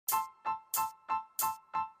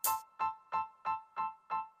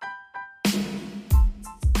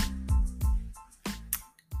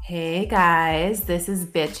Hey guys, this is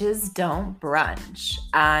Bitches Don't Brunch.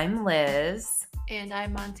 I'm Liz. And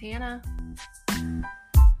I'm Montana.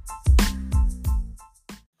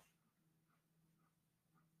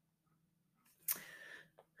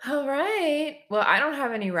 All right. Well, I don't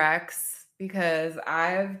have any recs because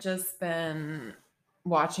I've just been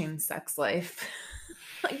watching Sex Life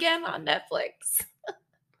again on Netflix.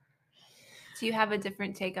 Do you have a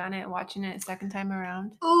different take on it watching it a second time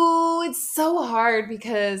around? Oh, it's so hard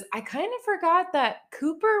because I kind of forgot that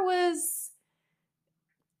Cooper was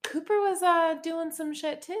doing some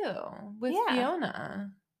shit too with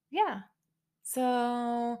Fiona. Yeah.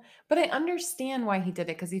 So, but I understand why he did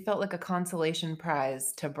it because he felt like a consolation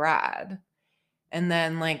prize to Brad. And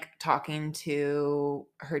then like talking to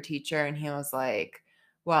her teacher, and he was like,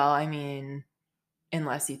 well, I mean,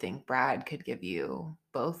 unless you think Brad could give you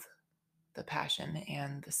both the passion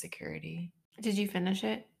and the security. Did you finish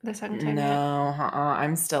it the second time? No,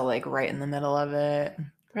 I'm still like right in the middle of it.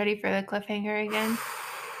 Ready for the cliffhanger again?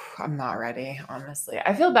 I'm not ready, honestly.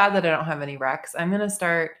 I feel bad that I don't have any recs. I'm going to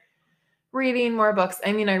start reading more books.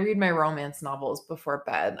 I mean, I read my romance novels before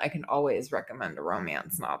bed. I can always recommend a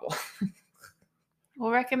romance novel.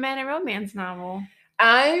 We'll recommend a romance novel.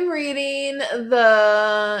 I'm reading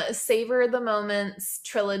the Savor the Moments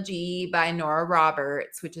trilogy by Nora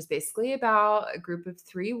Roberts, which is basically about a group of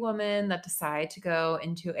 3 women that decide to go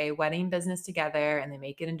into a wedding business together, and they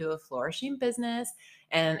make it into a flourishing business.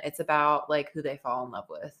 And it's about like who they fall in love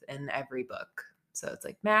with in every book. So it's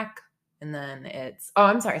like Mac, and then it's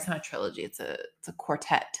it's not a trilogy, it's a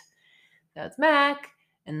quartet. So it's Mac,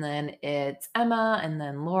 and then it's Emma, and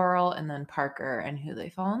then Laurel, and then Parker, and who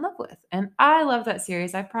they fall in love with. And I love that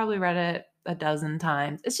series. I've probably read it a dozen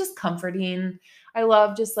times. It's just comforting. I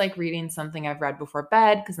love just like reading something I've read before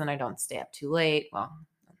bed because then I don't stay up too late. Well,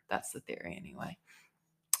 that's the theory anyway.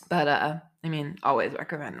 But I mean, always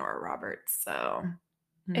recommend Nora Roberts. So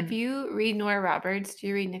If you read Nora Roberts, do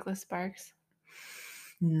you read Nicholas Sparks?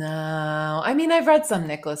 No. I mean, I've read some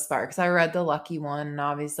Nicholas Sparks. I read The Lucky One, and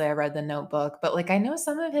obviously I read The Notebook, but like I know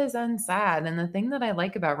some of his end sad. And the thing that I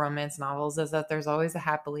like about romance novels is that there's always a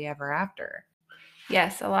happily ever after.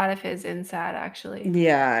 Yes, a lot of his end sad actually.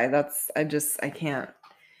 Yeah, I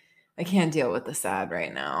can't deal with the sad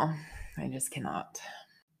right now. I just cannot.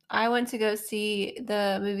 I went to go see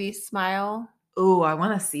the movie Smile. Oh, I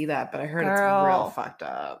want to see that, but I heard it's real fucked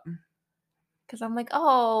up. Because I'm like,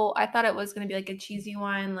 oh, I thought it was going to be like a cheesy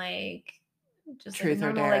one, like just Truth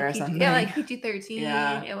like a normal, or Dare like or something. Yeah, like PG-13.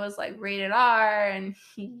 Yeah. It was like rated R, and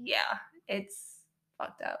yeah, it's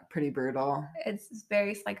fucked up. Pretty brutal. It's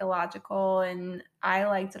very psychological, and I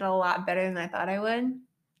liked it a lot better than I thought I would.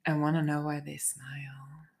 I want to know why they smile.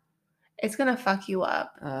 It's gonna fuck you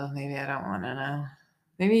up. Oh, maybe I don't want to know.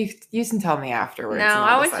 Maybe you can tell me afterwards.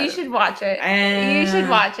 No, you should watch it. You should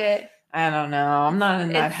watch it. I don't know. I'm not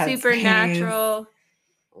in that headspace. It's supernatural.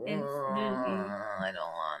 I don't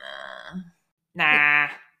wanna. Nah.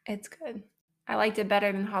 It's good. I liked it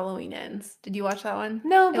better than Halloween Ends. Did you watch that one?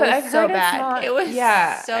 No, but I've so heard bad. It's not, it was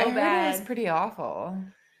so bad. It was pretty awful.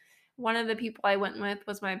 One of the people I went with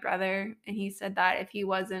was my brother, and he said that if he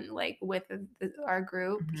wasn't like with our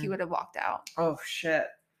group, he would have walked out. Oh shit.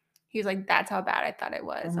 He was like, that's how bad I thought it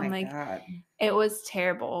was. Oh I'm like, God. It was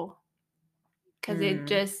terrible because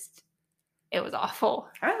it was awful.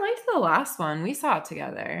 I liked the last one. We saw it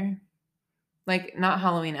together. Like, not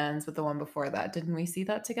Halloween Ends, but the one before that. Didn't we see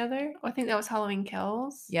that together? I think that was Halloween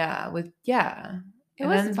Kills. Yeah, It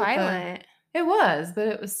was violent. It was, but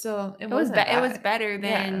it was still it was better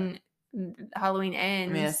than Halloween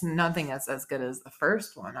Ends. I mean, it's nothing that's as good as the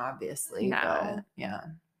first one, obviously. No. But yeah.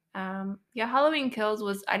 Halloween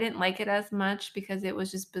Kills I didn't like it as much because it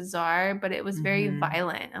was just bizarre, but it was very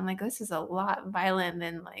violent. I'm like, this is a lot violent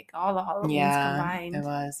than like all the Halloweens combined. It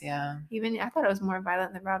was, yeah. Even I thought it was more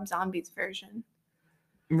violent than Rob Zombie's version.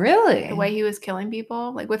 Really? The way he was killing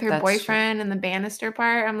people, like with her boyfriend and the banister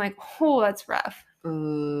part, I'm like, oh, that's rough.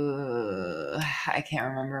 Ooh, I can't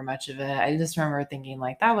remember much of it. I just remember thinking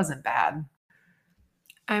like that wasn't bad.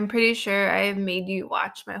 I'm pretty sure I have made you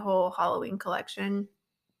watch my whole Halloween collection.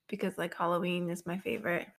 Because like Halloween is my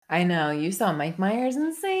favorite. I know. You saw Mike Myers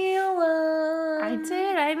in Salem. I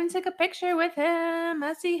did. I even took a picture with him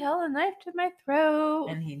as he held a knife to my throat.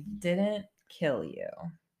 And he didn't kill you.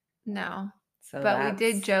 No. But we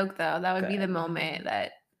did joke though. That would be the moment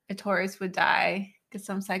that a tourist would die because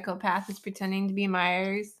some psychopath is pretending to be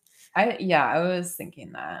Myers. I was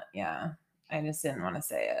thinking that. Yeah. I just didn't want to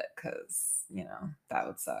say it because, that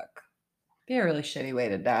would suck. Be a really shitty way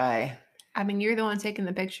to die. I mean, you're the one taking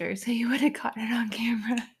the picture, so you would have caught it on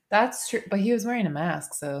camera. That's true. But he was wearing a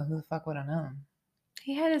mask, so who the fuck would have known?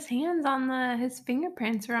 He had his hands on his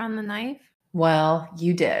fingerprints were on the knife. Well,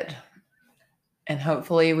 you did. And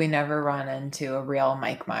hopefully we never run into a real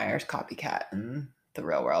Mike Myers copycat in the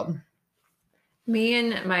real world. Me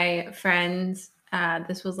and my friends,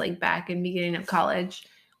 this was like back in the beginning of college,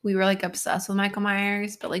 we were like obsessed with Michael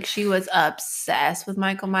Myers, but like she was obsessed with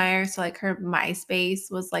Michael Myers. So like her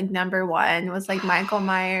MySpace was like number one, was like Michael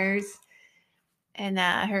Myers. And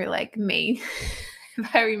her like main,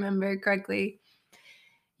 if I remember correctly,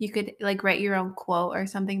 you could like write your own quote or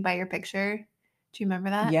something by your picture. Do you remember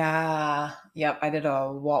that? Yeah. Yep. I did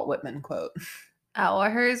a Walt Whitman quote. Oh, well,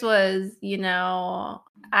 hers was,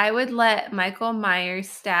 I would let Michael Myers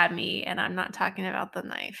stab me, and I'm not talking about the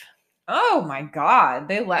knife. Oh my God.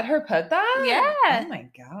 They let her put that? Yeah. Oh my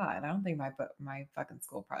God. I don't think my fucking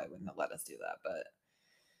school probably wouldn't have let us do that, but.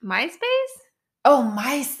 MySpace? Oh,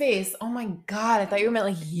 MySpace. Oh my God. I thought you meant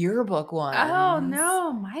like yearbook ones. Oh,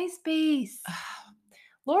 no. MySpace.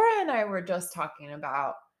 Laura and I were just talking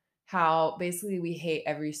about how basically we hate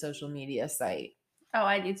every social media site. Oh,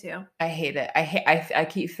 I do too. I hate it. I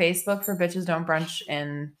keep Facebook for bitches don't brunch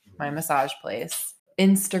in my massage place.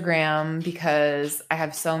 Instagram because I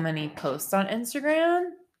have so many posts on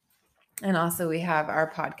Instagram. And also we have our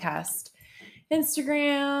podcast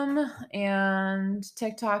Instagram and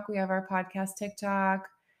TikTok. We have our podcast TikTok.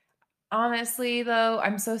 Honestly, though,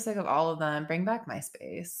 I'm so sick of all of them. Bring back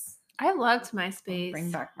MySpace. I loved MySpace. Bring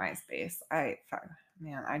back MySpace. I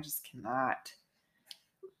just cannot.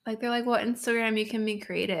 Like they're like, well, Instagram, you can be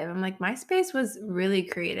creative. I'm like, MySpace was really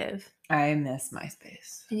creative. I miss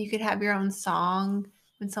MySpace. And you could have your own song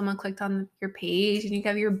when someone clicked on your page, and you could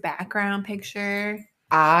have your background picture.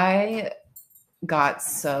 I got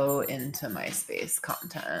so into MySpace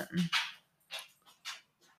content.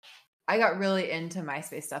 I got really into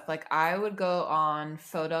MySpace stuff. Like I would go on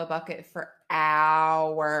PhotoBucket for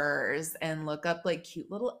hours and look up like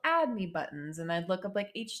cute little add me buttons, and I'd look up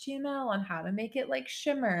like HTML on how to make it like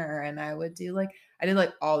shimmer, and I did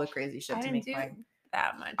like all the crazy shit to make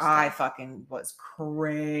that much. I fucking was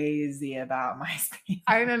crazy about MySpace.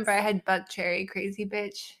 I remember I had Buck Cherry Crazy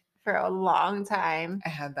Bitch for a long time. I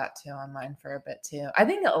had that too on mine for a bit too. I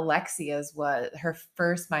think Alexia's her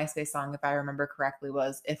first MySpace song, if I remember correctly,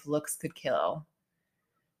 was If Looks Could Kill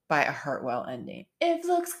by a Hurtwell ending. If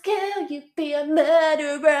looks kill, you'd be a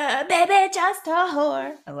murderer, baby, just a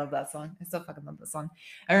whore. I love that song. I still fucking love that song.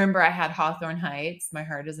 I remember I had Hawthorne Heights. My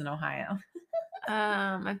heart is in Ohio.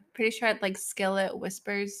 I'm pretty sure I had like Skillet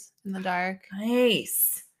Whispers in the Dark.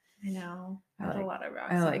 Nice. I know. I had a lot of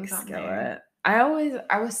rock songs. I like Skillet. I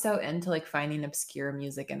was so into like finding obscure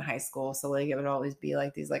music in high school. So like it would always be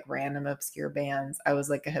like these like random obscure bands. I was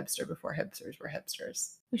like a hipster before hipsters were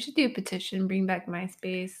hipsters. We should do a petition, bring back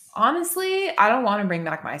MySpace. Honestly, I don't want to bring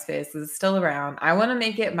back MySpace because it's still around. I want to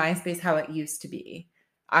make it MySpace how it used to be.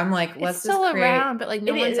 I'm like, let's it's still around, but like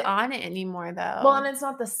no one's on it anymore though. Well, and it's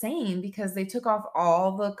not the same because they took off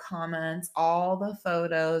all the comments, all the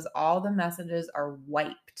photos, all the messages are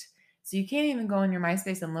wiped. So you can't even go on your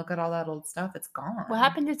MySpace and look at all that old stuff. It's gone. What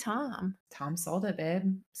happened to Tom? Tom sold it,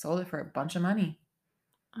 babe. Sold it for a bunch of money.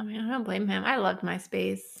 I mean, I don't blame him. I loved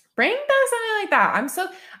MySpace. Bring back something like that.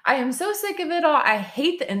 I am so sick of it all. I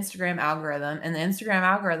hate the Instagram algorithm, and the Instagram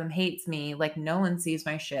algorithm hates me. Like no one sees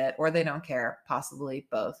my shit, or they don't care. Possibly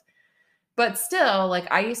both. But still,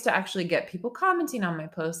 like I used to actually get people commenting on my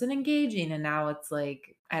posts and engaging, and now it's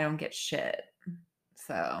like I don't get shit.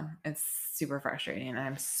 So it's super frustrating, and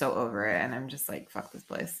I'm so over it, and I'm just like, fuck this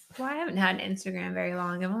place. Well, I haven't had Instagram very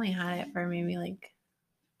long. I've only had it for maybe like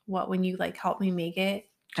when you like helped me make it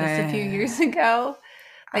just a few years ago.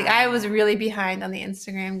 Like I was really behind on the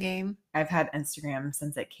Instagram game. I've had Instagram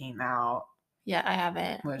since it came out. Yeah, I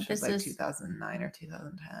haven't. Which was like 2009 or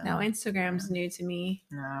 2010. No, Instagram's new to me.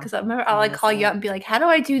 No. Because I remember I'll like call you up and be like, how do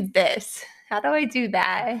I do this? How do I do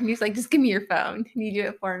that? And he's like, just give me your phone. And you do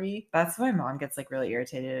it for me. That's why mom gets like really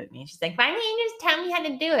irritated at me. She's like, why don't you just tell me how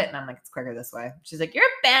to do it? And I'm like, it's quicker this way. She's like, you're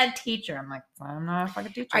a bad teacher. I'm like, I'm not a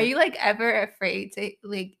fucking teacher. Are you like ever afraid to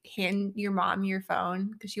like hand your mom your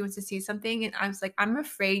phone because she wants to see something? And I was like, I'm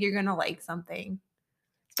afraid you're going to like something.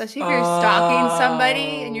 Especially if you're stalking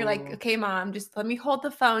somebody and you're like, okay, mom, just let me hold the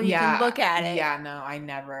phone. You can look at it. Yeah, no, I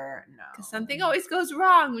never know. Because something always goes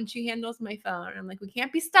wrong when she handles my phone. I'm like, we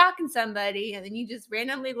can't be stalking somebody. And then you just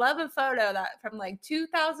randomly love a photo that from like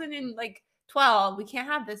 2012. We can't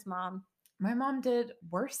have this, mom. My mom did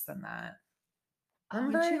worse than that.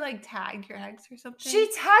 Remember? She like tagged your ex or something? She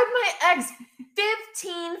tagged my ex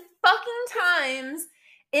 15 fucking times.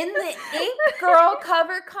 in the Ink Girl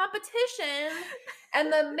cover competition.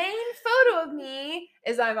 And the main photo of me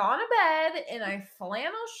is I'm on a bed in a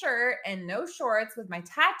flannel shirt and no shorts with my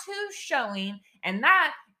tattoos showing. And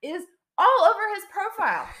that is all over his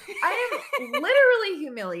profile. I am literally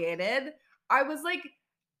humiliated. I was like,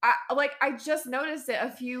 I just noticed it a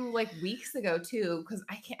few weeks ago too, because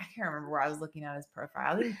I can't remember where I was looking at his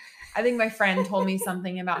profile. I think my friend told me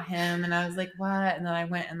something about him, and I was like, what? And then I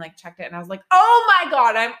went and checked it, and I was like, oh my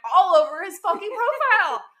God, I'm all over his fucking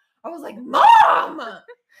profile. I was like, Mom! And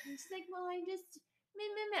she's like, well, I just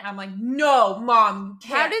I'm like, no, Mom, you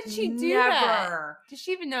can't. How did she do that? Did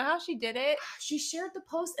she even know how she did it? She shared the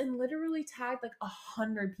post and literally tagged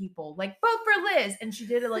 100 people, vote for Liz. And she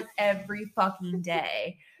did it every fucking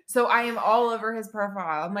day. So I am all over his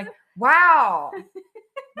profile. I'm like, wow.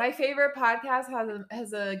 My favorite podcast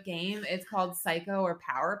has a game. It's called Psycho or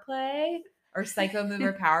Power Play, or Psycho Move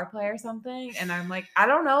or Power Play or something. And I'm like, I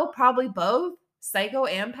don't know, probably both Psycho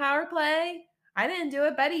and Power Play. I didn't do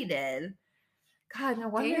it. Betty did. God, no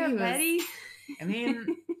wonder he was. Betty. I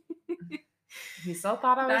mean, he still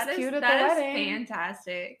thought I was cute at the wedding. That is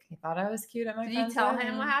fantastic. He thought I was cute at my friend's wedding. Did you tell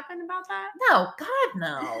him what happened about that? No, God,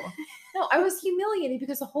 no. No, I was humiliated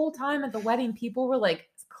because the whole time at the wedding, people were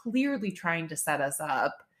clearly trying to set us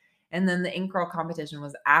up. And then the Ink Girl competition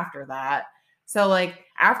was after that. So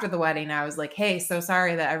after the wedding, I was like, hey, so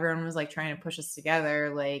sorry that everyone was trying to push us together.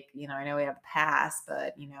 I know we have a past,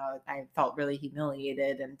 but I felt really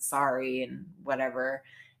humiliated and sorry and whatever.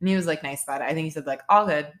 And he was nice about it. I think he said all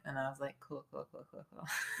good. And I was like, cool.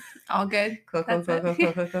 All good. Cool.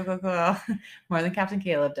 More than Captain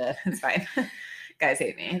Caleb did. It's fine. Guys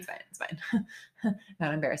hate me. It's fine.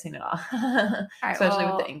 Not embarrassing at all. Especially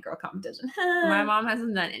with the Ink Girl competition. My mom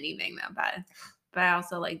hasn't done anything that bad. But I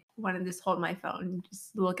also want to just hold my phone,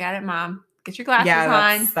 just look at it, Mom. Get your glasses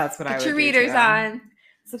on. That's what I would do. Get your readers on.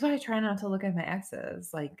 So that's why I try not to look at my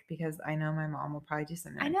exes, because I know my mom will probably do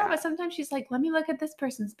something. I know, but sometimes she's like, let me look at this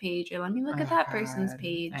person's page, or let me look at that person's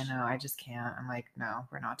page. I know, I just can't. I'm like, no,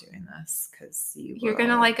 we're not doing this, because you're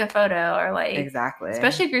gonna like a photo, or exactly,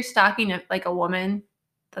 especially if you're stalking a woman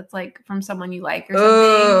that's from someone you like or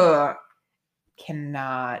something.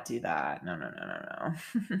 Cannot do that. No.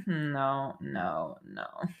 No.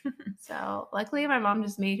 So luckily my mom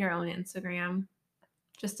just made her own Instagram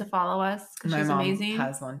just to follow us, because she's amazing. My mom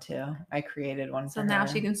has one too. I created one for her. So now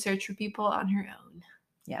she can search for people on her own.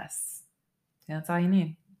 Yes. That's all you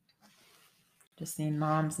need. Just need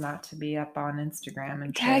moms not to be up on Instagram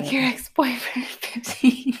and tag your ex-boyfriend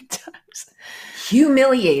 15 times.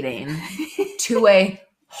 Humiliating to a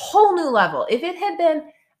whole new level. If it had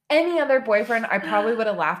been any other boyfriend, I probably would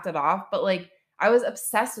have laughed it off. But I was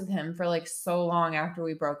obsessed with him for so long after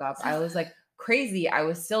we broke up. I was crazy. I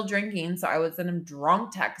was still drinking, so I would send him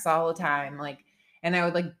drunk texts all the time. And I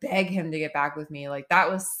would beg him to get back with me.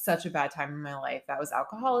 That was such a bad time in my life. That was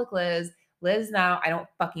alcoholic Liz. Liz now, I don't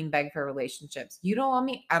fucking beg for relationships. You don't want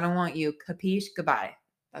me, I don't want you. Capiche? Goodbye.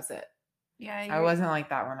 That's it. Yeah. I wasn't like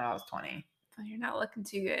that when I was 20. Well, you're not looking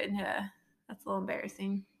too good. That's a little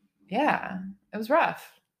embarrassing. Yeah. It was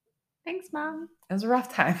rough. Thanks, Mom. It was a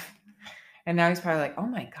rough time. And now he's probably like, oh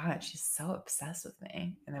my God, she's so obsessed with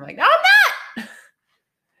me. And I'm like, no, I'm not.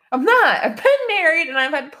 I'm not. I've been married and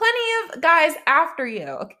I've had plenty of guys after you.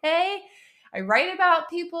 Okay. I write about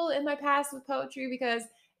people in my past with poetry because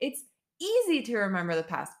it's easy to remember the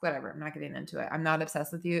past. Whatever. I'm not getting into it. I'm not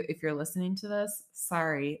obsessed with you. If you're listening to this,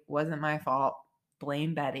 sorry. Wasn't my fault.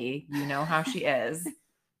 Blame Betty. You know how she is.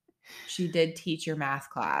 She did teach your math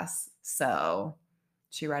class. So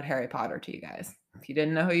she read Harry Potter to you guys. If you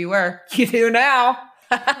didn't know who you were, you do now.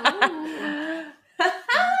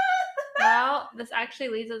 Well, this actually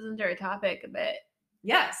leads us into our topic a bit.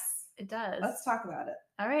 Yes. It does. Let's talk about it.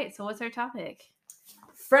 All right. So what's our topic?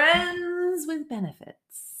 Friends with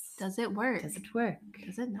benefits. Does it work? Does it work?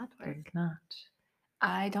 Does it not work? Does it not?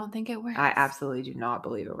 I don't think it works. I absolutely do not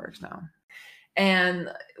believe it works now. And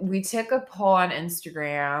we took a poll on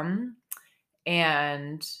Instagram,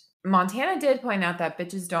 and Montana did point out that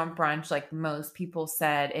bitches don't brunch. Most people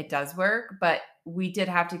said it does work, but we did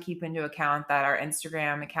have to keep into account that our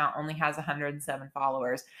Instagram account only has 107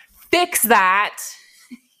 followers. Fix that.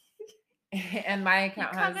 And my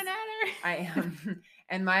account has, coming at her? I am.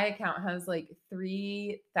 And my account has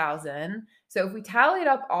 3,000. So if we tallied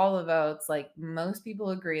up all the votes, most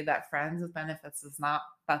people agree that Friends with Benefits does not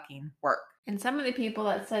fucking work. And some of the people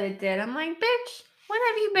that said it did, I'm like, bitch, when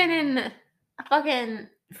have you been in a fucking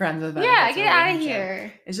Friends with Benefits? Yeah, get out of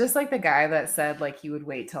here. It's just the guy that said he would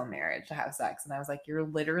wait till marriage to have sex. And I was like, you're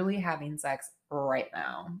literally having sex right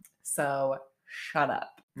now. So shut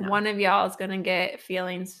up. No. One of y'all is going to get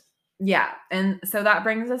feelings Yeah. And so that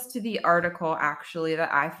brings us to the article actually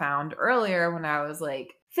that I found earlier when I was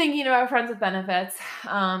like thinking about friends with benefits.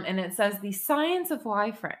 And it says the science of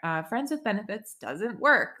why friends with benefits doesn't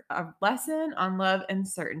work. A lesson on love and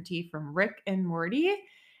certainty from Rick and Morty.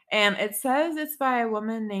 And it says it's by a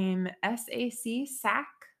woman named SAC Sack.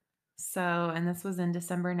 So, and this was in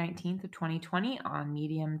December 19th of 2020 on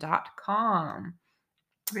medium.com.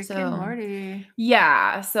 Rick So, and Morty.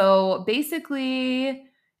 yeah. So basically,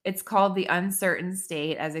 it's called The Uncertain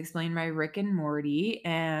State, as explained by Rick and Morty.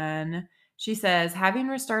 And she says, having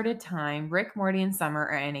restarted time, Rick, Morty, and Summer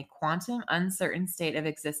are in a quantum uncertain state of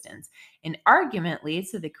existence. An argument leads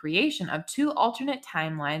to the creation of two alternate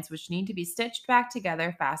timelines which need to be stitched back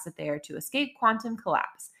together fast if they are to escape quantum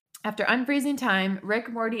collapse. After unfreezing time,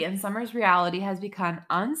 Rick, Morty, and Summer's reality has become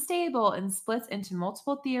unstable and splits into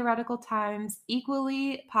multiple theoretical times,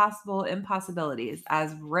 equally possible impossibilities,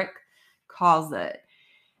 as Rick calls it.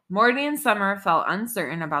 Morty and Summer felt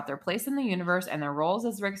uncertain about their place in the universe and their roles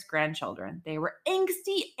as Rick's grandchildren. They were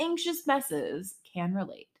angsty, anxious messes. Can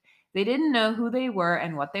relate. They didn't know who they were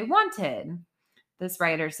and what they wanted. This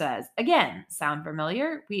writer says, again, sound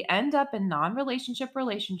familiar? We end up in non-relationship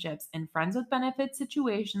relationships and friends with benefits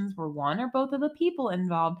situations where one or both of the people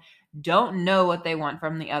involved don't know what they want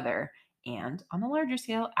from the other, and on a larger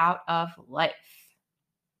scale, out of life.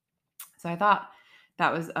 So I thought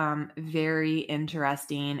that was very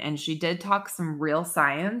interesting. And she did talk some real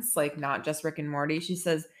science, like not just Rick and Morty. She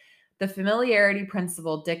says, the familiarity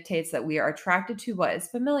principle dictates that we are attracted to what is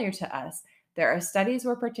familiar to us. There are studies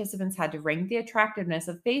where participants had to rank the attractiveness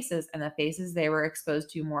of faces, and the faces they were exposed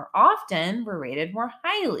to more often were rated more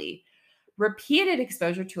highly. Repeated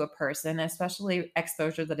exposure to a person, especially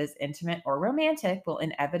exposure that is intimate or romantic, will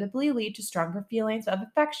inevitably lead to stronger feelings of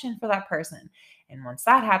affection for that person. And once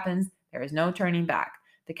that happens, there is no turning back.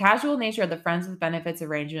 The casual nature of the friends with benefits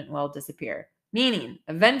arrangement will disappear. Meaning,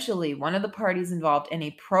 eventually, one of the parties involved in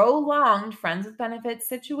a prolonged friends with benefits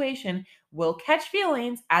situation will catch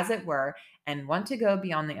feelings, as it were, and want to go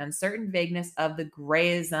beyond the uncertain vagueness of the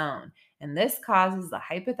gray zone. And this causes the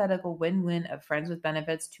hypothetical win-win of friends with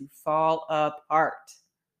benefits to fall apart.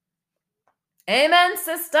 Amen,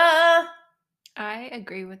 sister. I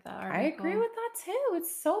agree with that article. I agree with that too.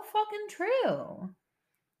 It's so fucking true.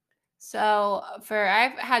 So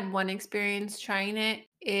I've had one experience trying it.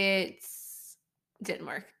 It didn't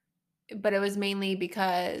work. But it was mainly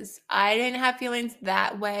because I didn't have feelings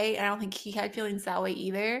that way. I don't think he had feelings that way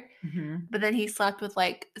either. Mm-hmm. But then he slept with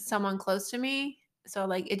like someone close to me. So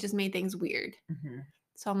like it just made things weird. Mm-hmm.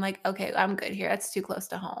 So I'm like, okay, I'm good here. That's too close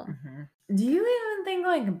to home. Mm-hmm. Do you even think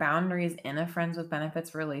like boundaries in a friends with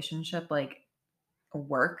benefits relationship like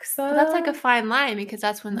works though? But that's like a fine line because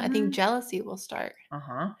that's when I Mhm. think jealousy will start.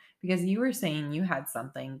 Because you were saying you had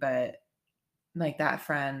something, but like that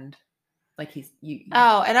friend, like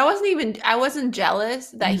Oh, and I wasn't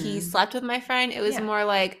jealous that he Mhm. slept with my friend. It was Yeah. more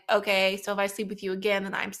like, okay, so if I sleep with you again,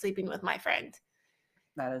 then I'm sleeping with my friend.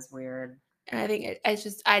 That is weird. And I think it's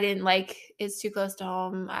just, I didn't like, it's too close to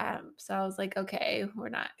home. So I was like, okay, we're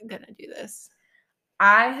not going to do this.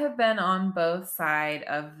 I have been on both sides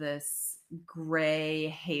of this gray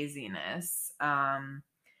haziness.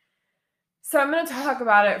 So I'm going to talk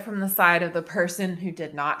about it from the side of the person who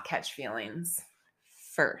did not catch feelings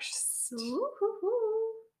first.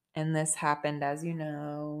 Ooh-hoo-hoo. And this happened, as you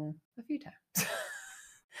know, a few times.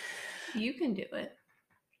 You can do it.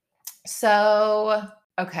 So,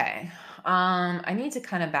 okay. I need to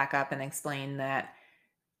kind of back up and explain that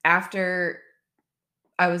after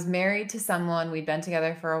I was married to someone, we'd been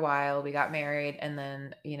together for a while, we got married, and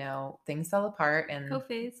then, things fell apart. And Hoe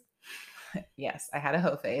phase. yes, I had a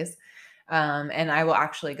hoe phase. And I will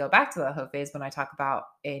actually go back to the hoe phase when I talk about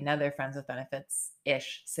another friends with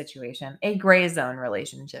benefits-ish situation, a gray zone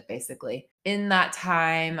relationship, basically. In that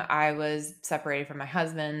time, I was separated from my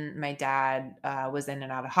husband. My dad was in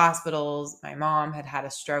and out of hospitals. My mom had had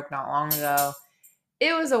a stroke not long ago.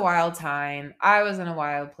 It was a wild time. I was in a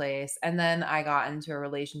wild place. And then I got into a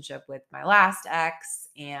relationship with my last ex,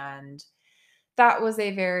 and that was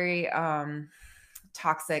a very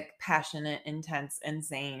toxic, passionate, intense,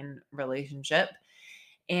 insane relationship.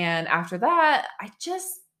 And after that, I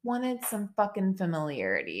just wanted some fucking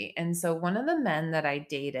familiarity. And so one of the men that I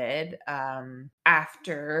dated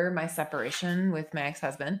after my separation with my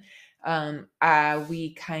ex-husband,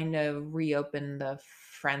 we kind of reopened the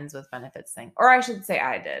friends with benefits thing. Or I should say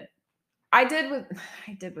I did. I did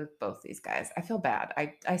with both these guys. I feel bad.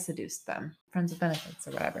 I seduced them. Friends with benefits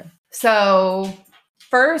or whatever. So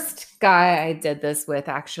first guy I did this with,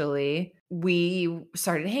 actually, we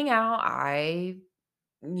started to hang out. I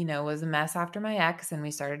was a mess after my ex, and we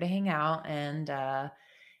started to hang out, and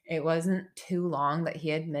it wasn't too long that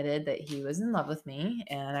he admitted that he was in love with me.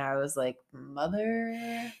 And I was like,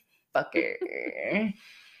 motherfucker.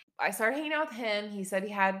 I started hanging out with him. He said he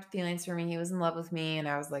had feelings for me. He was in love with me. And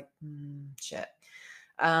I was like, shit.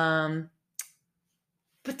 But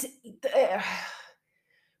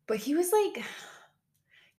but he was like, he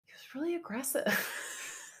was really aggressive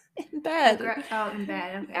in bed. In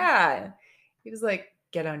bed. Okay. Yeah. He was like,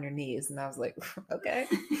 get on your knees. And I was like, okay.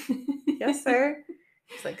 Yes, sir.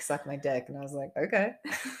 He's like, suck my dick. And I was like, okay.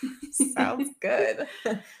 Sounds good.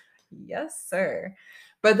 Yes, sir.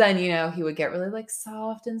 But then, he would get really like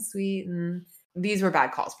soft and sweet. And these were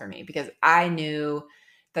bad calls for me because I knew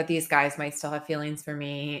that these guys might still have feelings for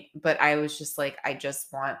me. But I was just like, I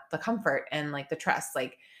just want the comfort and like the trust.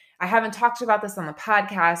 Like, I haven't talked about this on the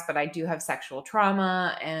podcast, but I do have sexual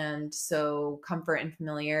trauma. And so comfort and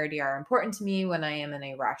familiarity are important to me when I am in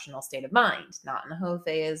a rational state of mind, not in a hoe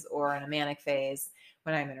phase or in a manic phase.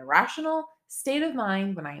 When I'm in a rational state of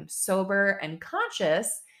mind, when I am sober and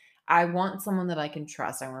conscious, I want someone that I can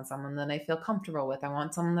trust. I want someone that I feel comfortable with. I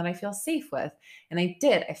want someone that I feel safe with. And I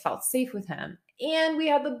did. I felt safe with him. And we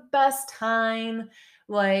had the best time.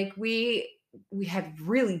 Like we had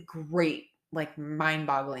really great, like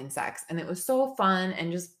mind-boggling sex. And it was so fun.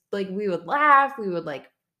 And just like we would laugh, we would like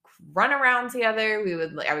run around together.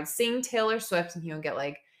 I would sing Taylor Swift and he would get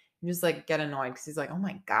like just like get annoyed because he's like, oh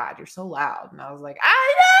my God, you're so loud. And I was like,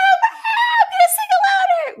 I know, I'm gonna sing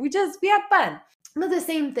louder. We had fun. But the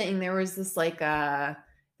same thing, there was this like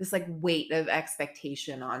weight of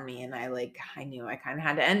expectation on me. And I knew I kind of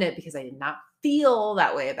had to end it because I did not feel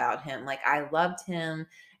that way about him. Like I loved him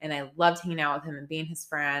and I loved hanging out with him and being his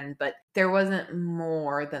friend, but there wasn't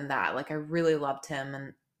more than that. Like I really loved him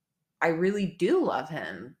and I really do love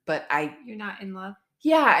him, but You're not in love?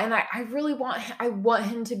 Yeah, and I really want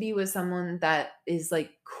him to be with someone that is like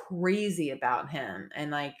crazy about him. And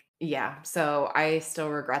like, yeah, so I still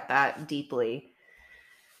regret that deeply.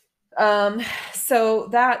 So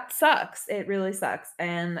that sucks. It really sucks.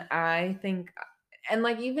 And I think, and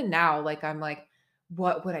like even now, like I'm like,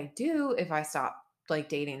 what would I do if I stopped like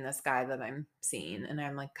dating this guy that I'm seeing? And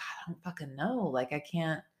I'm like, God, I don't fucking know. Like I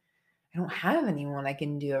don't have anyone I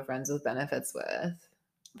can do a friends with benefits with.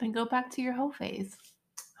 Then go back to your hoe phase.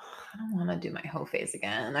 I don't want to do my hoe phase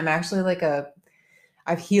again. I'm actually like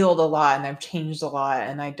I've healed a lot and I've changed a lot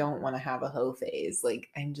and I don't want to have a hoe phase. Like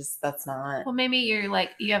that's not. Well, maybe you're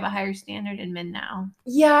like, you have a higher standard in men now.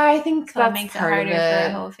 Yeah, I think so that's it makes part it harder of it.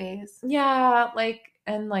 for a hoe phase. Yeah,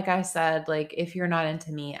 and like I said, like if you're not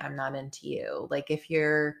into me, I'm not into you. Like if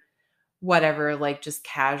you're whatever, like just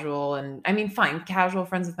casual and I mean, fine, casual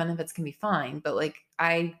friends with benefits can be fine, but like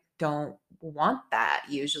I don't want that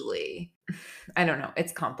usually. I don't know.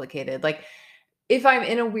 It's complicated. Like if I'm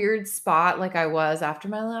in a weird spot like I was after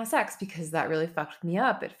my last ex, because that really fucked me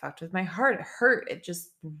up. It fucked with my heart. It hurt. It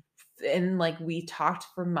just, and like we talked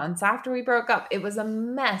for months after we broke up. It was a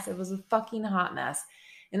mess. It was a fucking hot mess.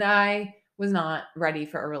 And I was not ready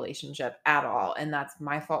for a relationship at all. And that's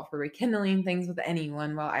my fault for rekindling things with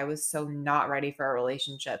anyone while I was so not ready for a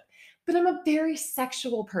relationship. But I'm a very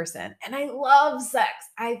sexual person and I love sex.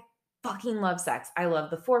 I fucking love sex. I love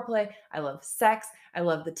the foreplay. I love sex. I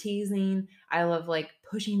love the teasing. I love like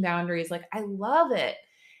pushing boundaries. Like I love it.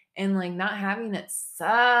 And like not having it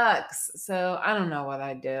sucks. So I don't know what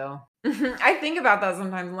I do. I think about that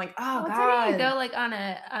sometimes. I'm like, oh God. Didn't you go like on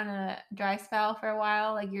a dry spell for a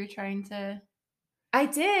while? Like you're trying to. I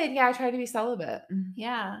did. Yeah, I tried to be celibate.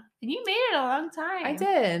 Yeah. And you made it a long time. I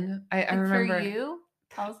did. I remember. For you?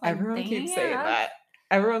 I was like, everyone keeps saying that.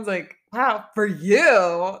 Everyone's like, wow, for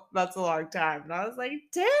you, that's a long time. And I was like,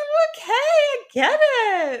 damn, okay, I get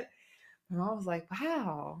it. And I was like,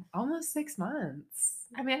 wow, almost 6 months.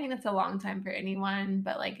 I mean, I think that's a long time for anyone,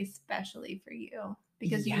 but like especially for you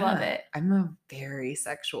because you love it. I'm a very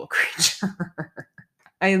sexual creature.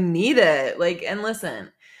 I need it. Like, and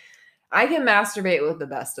listen, I can masturbate with the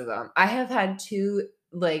best of them. I have had 2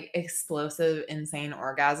 like explosive, insane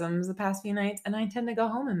orgasms the past few nights, and I tend to go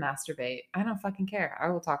home and masturbate. I don't fucking care. I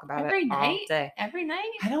will talk about every it night? all day. Every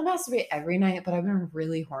night? I don't masturbate every night, but I've been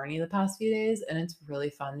really horny the past few days, and it's really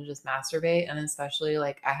fun to just masturbate. And especially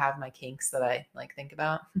like I have my kinks that I like think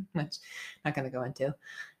about, which I'm not going to go into.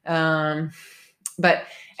 But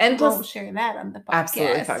and plus, won't share that on the podcast.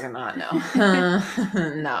 Absolutely fucking not. No,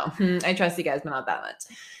 no. I trust you guys, but not that much.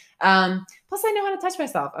 Plus I know how to touch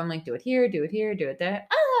myself. I'm like, do it here, do it there.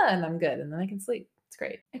 And I'm good. And then I can sleep. It's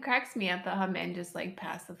great. It cracks me up that how men just like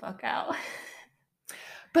pass the fuck out.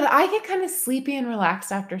 But I get kind of sleepy and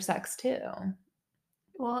relaxed after sex too.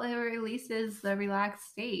 Well, it releases the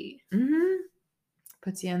relaxed state. Mm-hmm.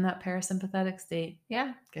 Puts you in that parasympathetic state.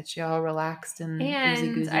 Yeah. Gets you all relaxed and And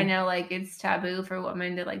oozy-goozy. I know, like, it's taboo for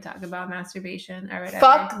women to, like, talk about masturbation or whatever.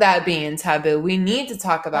 Fuck that being taboo. We need to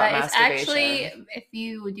talk about But it's masturbation. actually, if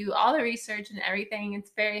you do all the research and everything, it's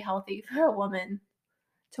very healthy for a woman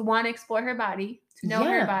to want to explore her body, to know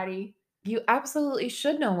her body. You absolutely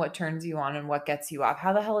should know what turns you on and what gets you off.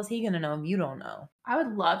 How the hell is he going to know if you don't know? I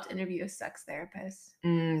would love to interview a sex therapist.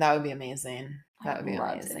 That would be amazing. That would be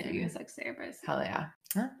love amazing. to interview a sex therapist. Hell yeah.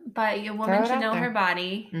 Huh? But a woman should know her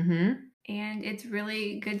body. Mm-hmm. And it's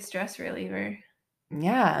really good stress reliever.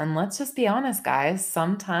 Yeah, and let's just be honest, guys.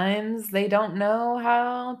 Sometimes they don't know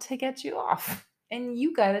how to get you off. And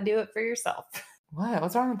you got to do it for yourself. What?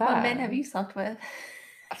 What's wrong with that? What men have you slept with?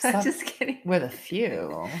 I'm just kidding. With a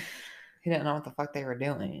few. He didn't know what the fuck they were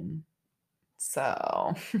doing.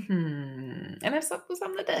 So, and I've slept with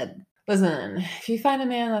some that did. Listen, if you find a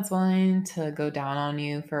man that's willing to go down on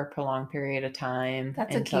you for a prolonged period of time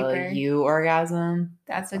until you orgasm,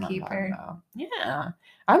 that's a keeper. Yeah.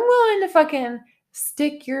 I'm willing to fucking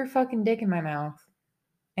stick your fucking dick in my mouth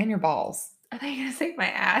and your balls. Are they gonna stick my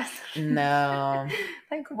ass? No.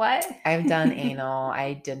 Like what? I've done anal.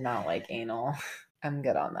 I did not like anal. I'm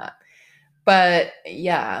good on that. But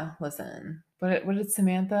yeah, listen. What did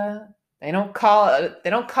Samantha? They don't call it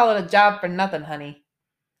a job for nothing, honey.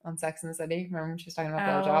 On Sex and the City. Remember when she was talking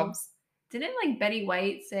about blowjobs? Didn't like Betty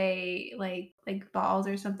White say like balls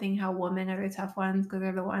or something? How women are the tough ones because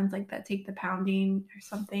they're the ones like that take the pounding or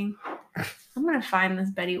something. I'm gonna find this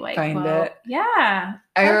Betty White quote. Yeah,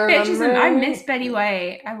 I miss Betty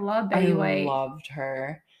White. I love Betty White. I loved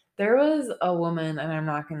her. There was a woman, and I'm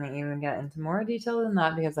not going to even get into more detail than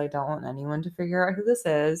that because I don't want anyone to figure out who this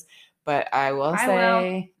is. But I will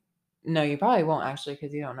say, no, you probably won't actually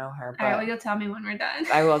because you don't know her. But all right, well, you'll tell me when we're done.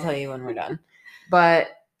 I will tell you when we're done. But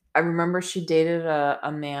I remember she dated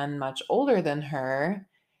a man much older than her,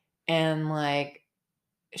 and like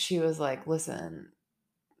she was like, "Listen,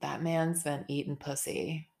 that man's been eating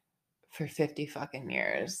pussy for 50 fucking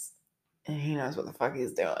years, and he knows what the fuck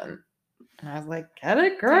he's doing." And I was like, "Get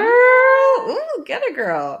it, girl! Ooh, get it,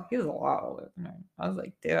 girl!" He was a lot older than her. I was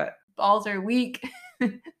like, "Do it." Balls are weak.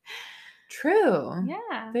 True.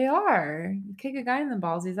 Yeah, they are. You kick a guy in the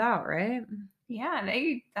balls, he's out, right? Yeah,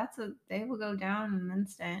 they will go down in an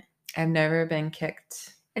instant. I've never been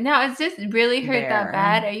kicked. And now, is this really hurt that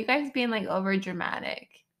bad? Are you guys being like over dramatic?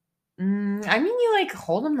 I mean, you like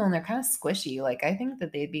hold them though, and they're kind of squishy. Like I think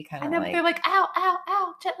that they'd be kind of like they're like ow, ow,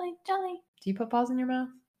 ow, gently, gently. Do you put balls in your mouth?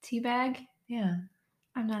 Teabag? Yeah.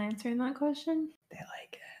 I'm not answering that question. They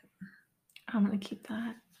like it. I'm gonna keep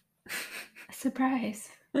that. Surprise.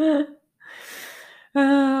 Oh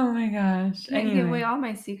my gosh. I can give away all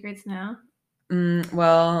my secrets now.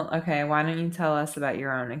 Well, okay. Why don't you tell us about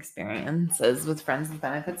your own experiences with friends with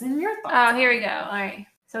benefits and your thoughts? Oh, here we go. All right.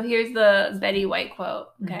 So here's the Betty White quote.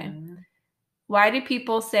 Okay. Mm-hmm. Why do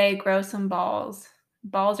people say grow some balls?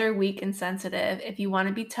 Balls are weak and sensitive. If you want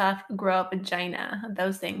to be tough, grow a vagina.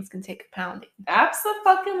 Those things can take a pounding.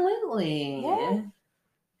 Absolutely. Yeah.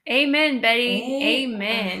 Amen, Betty.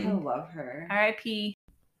 Amen. I love her. R.I.P.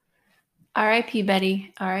 R.I.P.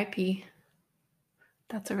 Betty. R.I.P.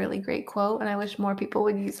 That's a really great quote, and I wish more people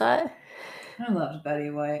would use that. I loved Betty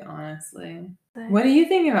White, honestly. What do you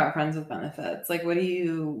think about friends with benefits? Like,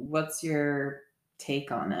 what's your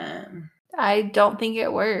take on it? I don't think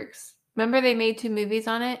it works. Remember they made 2 movies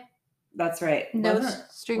on it? That's right. No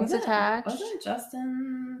strings attached. Wasn't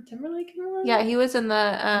Justin Timberlake in one? Yeah, he was in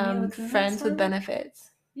the Friends with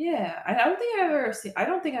Benefits. Yeah, I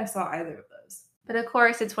don't think I saw either of those. But of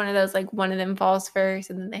course, it's one of those like one of them falls first,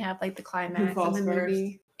 and then they have like the climax of the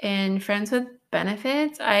movie. In Friends with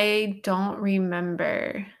Benefits, I don't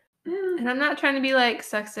remember. And I'm not trying to be like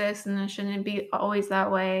sexist, and it shouldn't be always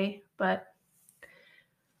that way, but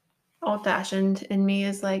old-fashioned in me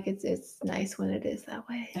is like it's nice when it is that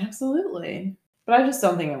way. Absolutely. But I just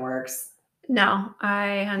don't think it works. No,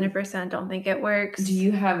 I 100% don't think it works. Do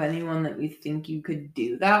you have anyone that you think you could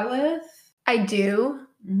do that with? I do.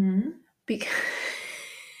 Mm-hmm. Because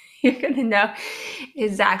you're going to know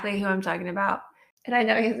exactly who I'm talking about. And I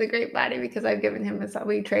know he has a great body because I've given him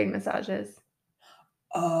we trade massages.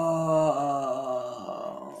 Oh.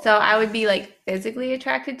 So I would be like physically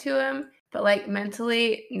attracted to him, but like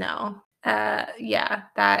mentally, no. Yeah,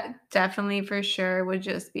 that definitely for sure would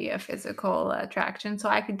just be a physical attraction. So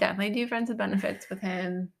I could definitely do friends with benefits with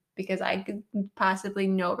him because I could possibly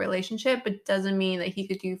no relationship, but doesn't mean that he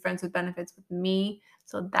could do friends with benefits with me.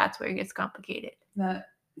 So that's where it gets complicated. That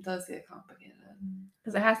does get complicated.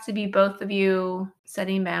 Because it has to be both of you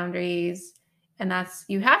setting boundaries. And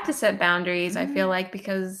you have to set boundaries, I feel like,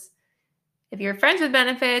 because if you're friends with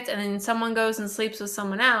benefits and then someone goes and sleeps with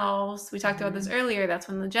someone else, we talked about this earlier, that's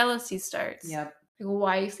when the jealousy starts. Yep. Like, well,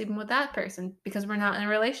 why are you sleeping with that person? Because we're not in a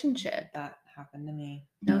relationship. That happened to me.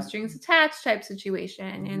 No strings attached type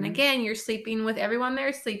situation. And Mhm. again, you're sleeping with everyone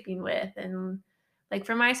they're sleeping with. And like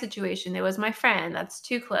for my situation, it was my friend. That's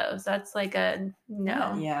too close. That's like a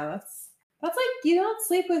no. Yeah, that's like you don't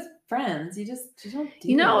sleep with friends. You don't do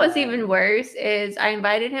You know what's that. even worse is I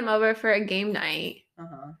invited him over for a game night.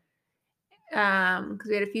 Uh-huh. Because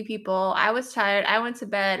we had a few people. I was tired. I went to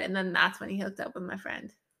bed, and then that's when he hooked up with my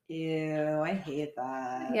friend. Ew, I hate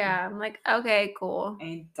that. Yeah, I'm like, okay, cool.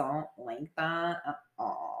 I don't like that at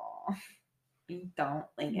all. I don't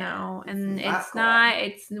like No, it. and it's cool. not.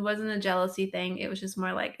 It wasn't a jealousy thing. It was just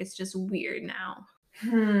more like it's just weird now.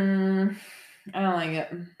 I don't like it.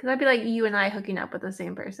 Because I'd be like, you and I hooking up with the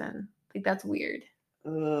same person. Like that's weird.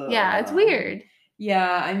 Ugh. Yeah, it's weird.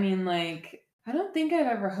 Yeah, I mean, like, I don't think I've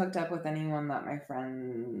ever hooked up with anyone that my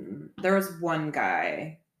friend. There was one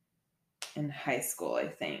guy in high school, I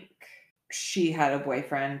think. She had a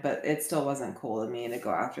boyfriend, but it still wasn't cool to me to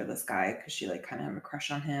go after this guy because she like kind of had a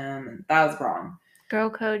crush on him, and that was wrong. Girl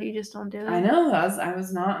code, you just don't do it. I know, I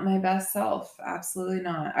was not my best self. Absolutely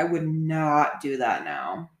not. I would not do that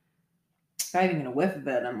now. If I'm even gonna whiff of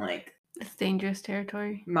it, I'm like, it's dangerous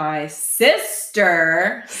territory. my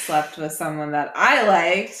sister slept with someone that I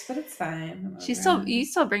liked, but it's fine. You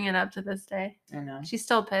still bring it up to this day. I know. She's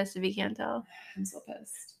still pissed if you can't tell. I'm still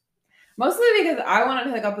pissed. Mostly because I wanted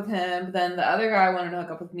to hook up with him, but then the other guy wanted to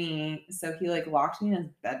hook up with me, so he like locked me in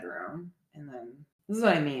his bedroom. And then this is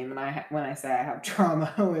what I mean when I say I have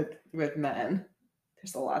trauma with men.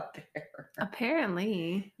 There's a lot there.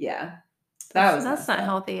 Apparently. Yeah. That's not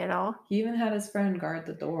healthy at all. He even had his friend guard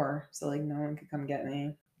the door so like no one could come get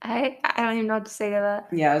me. I don't even know what to say to that.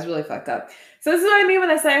 Yeah, it was really fucked up. So this is what I mean when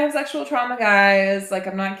I say I have sexual trauma, guys. Like,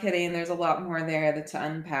 I'm not kidding. There's a lot more there to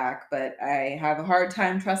unpack, but I have a hard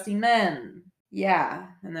time trusting men. Yeah.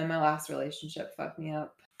 And then my last relationship fucked me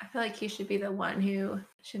up. I feel like you should be the one who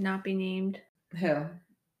should not be named. Who?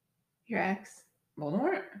 Your ex.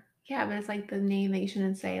 Voldemort? Yeah, but it's like the name that you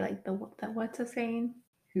shouldn't say. Like the what's the saying?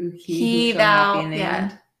 Who shall not be named?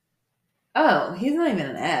 Yeah. Oh, he's not even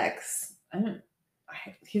an ex.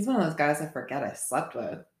 He's one of those guys I forget I slept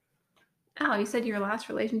with. Oh, you said your last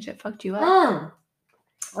relationship fucked you up.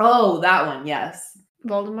 Oh, that one, yes.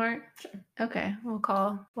 Voldemort? Sure. Okay, we'll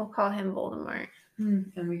call him Voldemort.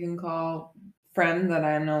 And we can call friend that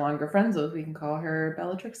I am no longer friends with, we can call her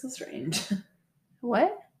Bellatrix Lestrange.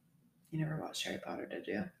 What? You never watched Harry Potter, did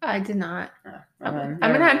you? I did not. Oh, I'm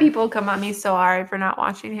gonna have people come at me so hard for not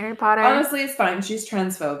watching Harry Potter. Honestly, it's fine. She's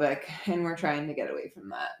transphobic, and we're trying to get away from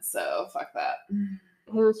that. So fuck that.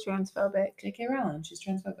 Who's transphobic? J.K. Rowling. She's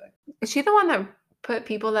transphobic. Is she the one that put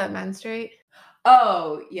people that menstruate?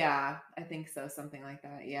 Oh yeah, I think so. Something like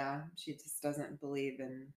that. Yeah, she just doesn't believe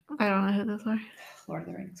in. I don't know who those are. Lord of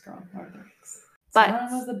the Rings, girl. Lord of the Rings. But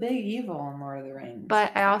Sauron was the big evil in Lord of the Rings.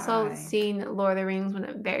 But I also seen Lord of the Rings when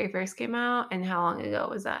it very first came out. And how long ago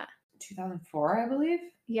was that? 2004, I believe.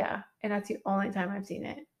 Yeah, and that's the only time I've seen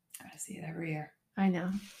it. I see it every year. I know.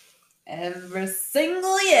 Every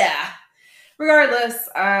single year. Regardless,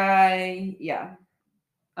 I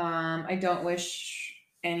don't wish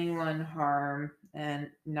anyone harm, and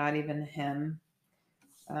not even him.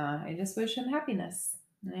 I just wish him happiness,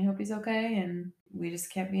 and I hope he's okay, and we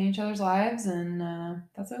just can't be in each other's lives, and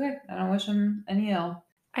that's okay. I don't wish him any ill.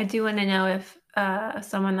 I do want to know if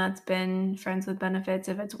someone that's been friends with benefits,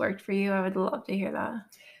 if it's worked for you. I would love to hear that.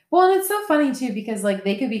 Well, and it's so funny too, because like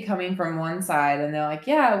they could be coming from one side and they're like,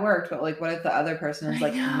 yeah, it worked. But like, what if the other person is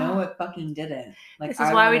like, no, it fucking didn't. Like, this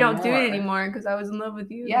is why we don't do it anymore, because I was in love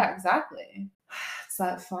with you. Yeah, exactly. It's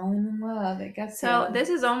that falling in love. It gets so you. This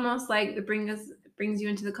is almost like it brings you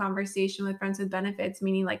into the conversation with friends with benefits,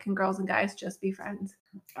 meaning like, can girls and guys just be friends?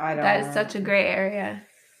 That is such a gray area.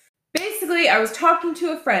 Basically, I was talking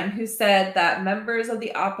to a friend who said that members of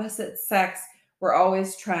the opposite sex were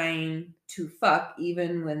always trying to fuck,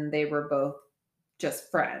 even when they were both just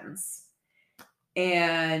friends.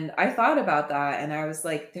 And I thought about that, and I was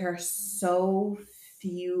like, there are so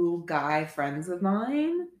few guy friends of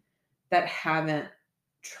mine that haven't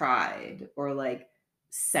tried or like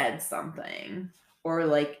said something or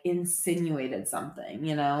like insinuated something,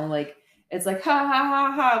 you know? Like, it's like, ha ha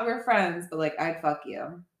ha ha, we're friends, but like, I'd fuck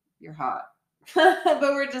you. You're hot. But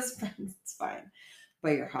we're just friends. It's fine.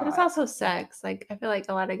 But you're hot. But it's also sex. Like, I feel like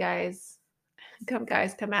a lot of guys come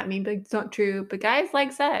at me, but it's not true. But guys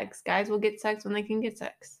like sex. Guys will get sex when they can get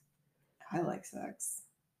sex. I like sex.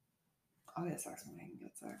 I'll get sex when I can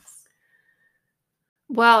get sex.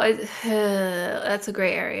 Well, that's a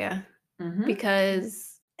gray area.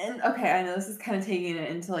 Because And okay, I know this is kind of taking it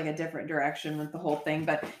into like a different direction with the whole thing,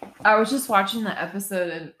 but I was just watching the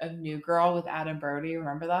episode of New Girl with Adam Brody.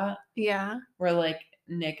 Remember that? Yeah. Where like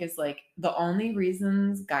Nick is like, the only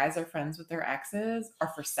reasons guys are friends with their exes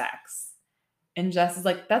are for sex. And Jess is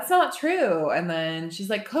like, that's not true. And then she's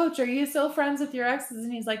like, Coach, are you still friends with your exes?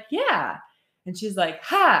 And he's like, yeah. And she's like,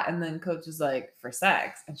 ha. And then Coach is like, for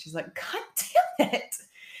sex. And she's like, God damn it.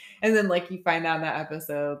 And then like you find out in that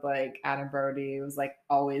episode, like Adam Brody was like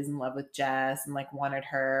always in love with Jess and like wanted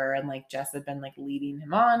her. And like Jess had been like leading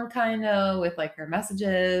him on kind of with like her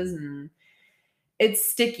messages. And it's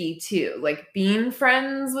sticky too. Like being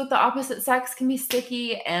friends with the opposite sex can be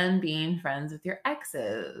sticky, and being friends with your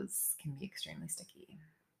exes can be extremely sticky.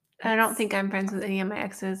 I don't think I'm friends with any of my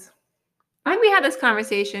exes. I think we had this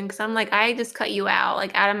conversation because I'm like, I just cut you out, like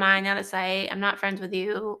out of mind, out of sight. I'm not friends with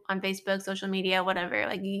you on Facebook, social media, whatever.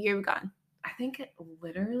 Like you're gone. I think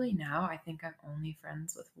literally now, I think I'm only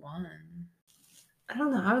friends with one. I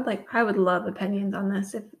don't know. I would love opinions on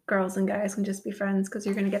this if girls and guys can just be friends, because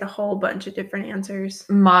you're gonna get a whole bunch of different answers.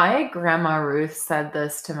 My grandma Ruth said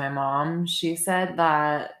this to my mom. She said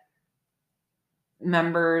that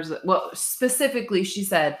members, well, specifically, she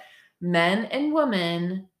said men and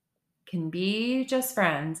women can be just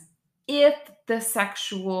friends if the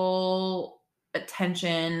sexual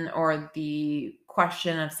attention or the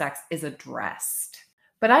question of sex is addressed.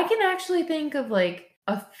 But I can actually think of like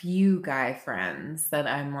a few guy friends that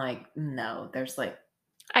I'm like, no, there's like.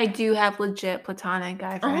 I do have legit platonic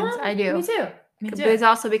guy friends. I do. Me too. Me But too. it's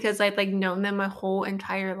also because I've like known them my whole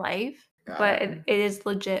entire life. Got But it. it is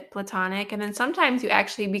legit platonic. And then sometimes you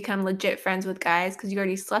actually become legit friends with guys because you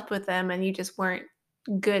already slept with them and you just weren't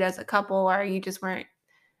good as a couple, or you just weren't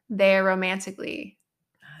there romantically.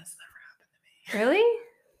 That's never happened to me. Really?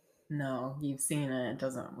 No, you've seen it. It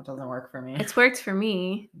doesn't work for me. It's worked for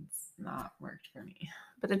me. It's not worked for me.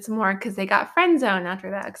 But it's more because they got friend zone after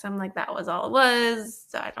that. Because I'm like, that was all it was.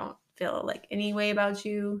 So I don't feel like any way about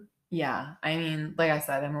you. Yeah, I mean, like I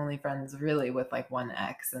said, I'm only friends really with like one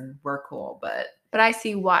ex, and we're cool. But I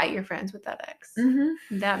see why you're friends with that ex.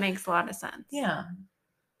 mm-hmm. That makes a lot of sense. Yeah.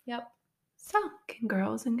 Yep. So can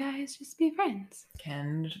girls and guys just be friends?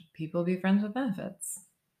 Can people be friends with benefits?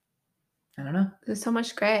 I don't know. There's so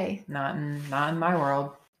much gray. Not in my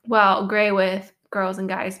world. Well, gray with girls and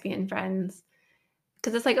guys being friends.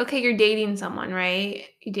 Because it's like, okay, you're dating someone, right?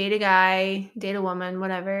 You date a guy, date a woman,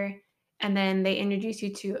 whatever. And then they introduce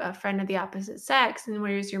you to a friend of the opposite sex. And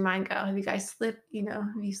where does your mind go? Have you guys have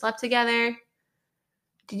you slept together?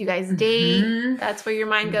 Did you guys date? Mm-hmm. That's where your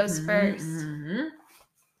mind goes first. Mm-hmm.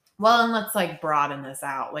 Well, and let's like broaden this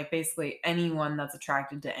out. Like basically anyone that's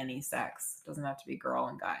attracted to any sex. Doesn't have to be girl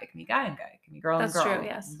and guy. It can be guy and guy. It can be girl and girl. That's true,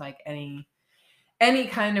 yes. Like any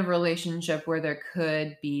kind of relationship where there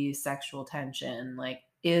could be sexual tension. Like,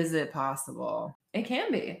 is it possible? It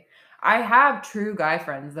can be. I have true guy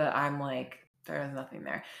friends that I'm like, there's nothing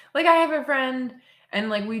there. Like I have a friend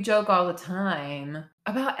and like we joke all the time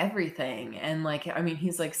about everything. And like, I mean,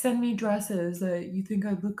 he's like, send me dresses that you think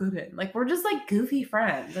I'd look good in. Like, we're just like goofy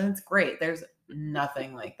friends and it's great. There's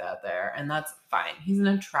nothing like that there. And that's fine. He's an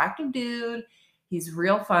attractive dude. He's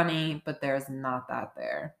real funny, but there's not that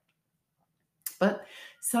there. But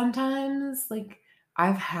sometimes like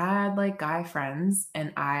I've had like guy friends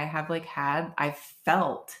and I've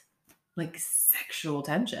felt like sexual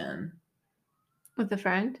tension. With a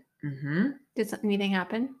friend? Mm-hmm. Did anything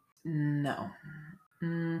happen? No.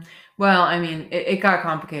 Well, I mean, it got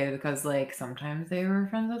complicated because like sometimes they were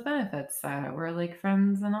friends with benefits that were like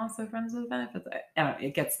friends and also friends with benefits. I don't know,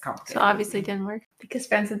 it gets complicated. So obviously it didn't work because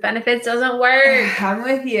friends with benefits doesn't work. I'm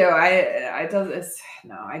with you.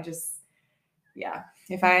 Yeah.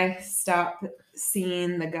 If I stop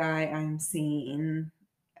seeing the guy I'm seeing,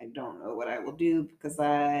 I don't know what I will do because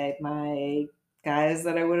my guys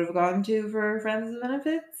that I would have gone to for friends with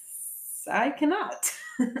benefits, I cannot.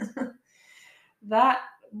 That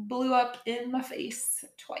blew up in my face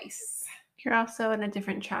twice. You're also in a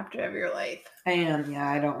different chapter of your life. I am, yeah.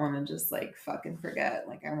 I don't want to just like fucking forget.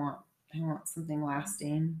 Like I want something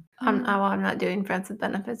lasting. I'm not doing friends with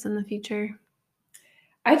benefits in the future.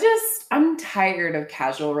 I'm tired of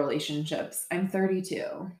casual relationships. I'm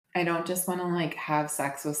 32. I don't just want to like have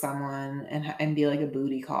sex with someone and be like a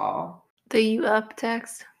booty call. The you up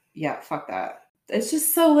text? Yeah, fuck that. It's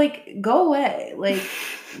just so like, go away. Like,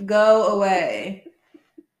 go away.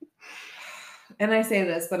 And I say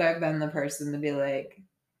this, but I've been the person to be like,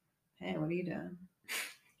 hey, what are you doing?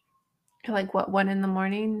 You're like, what, 1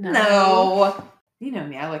 a.m? No. You know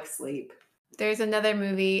me, I like sleep. There's another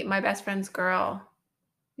movie, My Best Friend's Girl.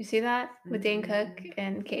 You see that? With Dane Cook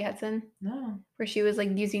and Kate Hudson? No. Where she was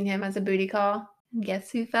like using him as a booty call.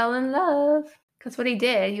 Guess who fell in love? That's what he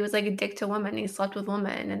did. He was like a dick to women. He slept with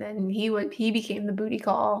women, and then he became the booty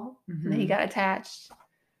call, and then he got attached.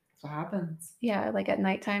 That's what happens. Yeah, like at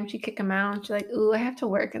nighttime, she'd kick him out. She's like, "Ooh, I have to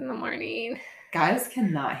work in the morning." Guys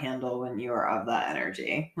cannot handle when you are of that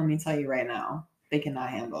energy. Let me tell you right now, they cannot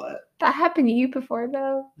handle it. That happened to you before,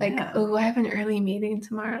 though. Like, Yeah. oh, I have an early meeting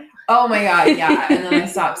tomorrow. Oh my god, yeah. And then I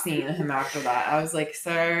stopped seeing him after that. I was like,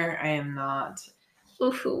 sir, I am not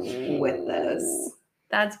with this.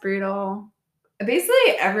 That's brutal.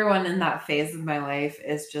 Basically, everyone in that phase of my life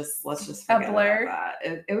is just, let's just forget A blur. about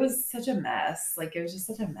that. It was such a mess. Like, it was just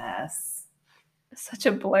such a mess. Such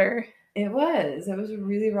a blur. It was a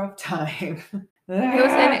really rough time.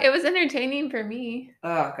 It was entertaining for me.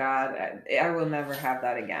 Oh god, I will never have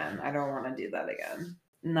that again. I don't want to do that again.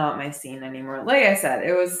 Not my scene anymore. Like I said,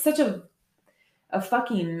 it was such a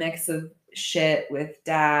fucking mix of shit with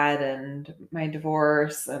dad and my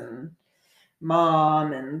divorce and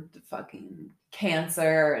mom and fucking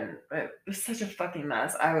cancer, and it was such a fucking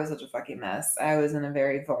mess. I was such a fucking mess. I was in a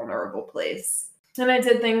very vulnerable place. And I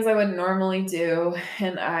did things I would normally do,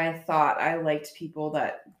 and I thought I liked people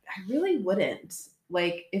that I really wouldn't.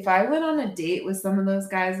 Like, if I went on a date with some of those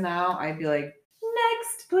guys now, I'd be like,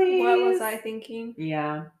 next, please. What was I thinking?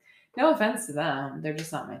 Yeah. No offense to them. They're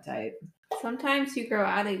just not my type. Sometimes you grow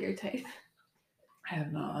out of your type. I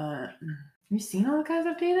have not. Have you seen all the guys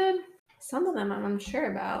I've dated? Some of them I'm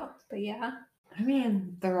unsure about, but yeah. I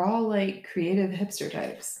mean, they're all like creative hipster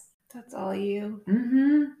types. That's all you.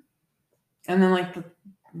 Mm-hmm. And then like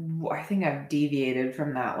I think I've deviated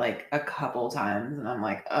from that like a couple times, and I'm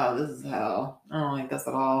like, oh, this is hell. I don't like this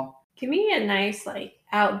at all. Give me a nice like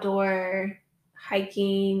outdoor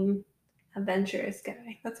hiking adventurous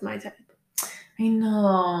guy. That's my type. I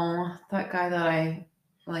know. That guy that I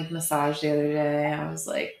like massaged the other day, I was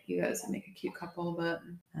like, you guys would make a cute couple, but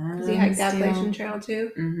because he hiked Appalachian Trail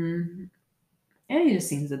too. Mm-hmm. And he just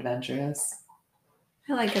seems adventurous.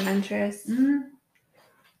 I like adventurous. Mm-hmm.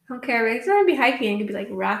 I don't care. It's gonna be hiking. It could be like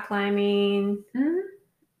rock climbing. Mm-hmm.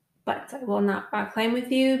 But I will not rock climb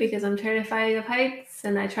with you because I'm terrified of heights,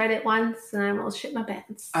 and I tried it once and I almost shit my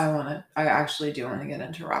pants. I actually do want to get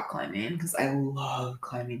into rock climbing because I love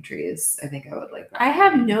climbing trees. I think I would like that. I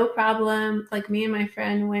have no problem. Like, me and my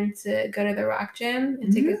friend went to go to the rock gym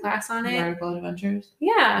and take a class on it. Vertical Adventures.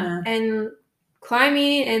 Yeah. And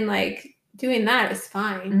climbing and like doing that is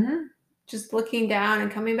fine. Mm-hmm. Just looking down and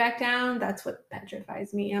coming back down, that's what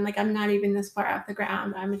petrifies me. I'm like, I'm not even this far off the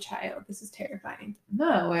ground. I'm a child. This is terrifying.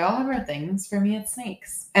 No, we all have our things. For me, it's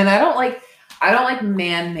snakes. And I don't like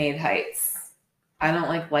man-made heights. I don't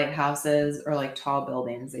like lighthouses or like tall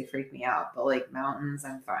buildings. They freak me out. But like mountains,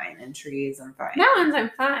 I'm fine. And trees, I'm fine. Mountains,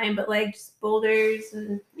 I'm fine. But like just boulders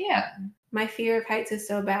and yeah. My fear of heights is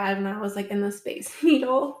so bad. When I was like in the Space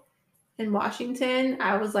Needle in Washington,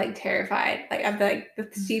 I was like terrified. Like, I've like the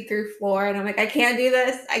see-through floor, and I'm like, I can't do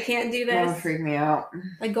this. I can't do this. That would freak me out.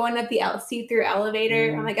 Like going up the see-through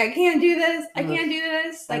elevator, I'm like, I can't do this. I can't do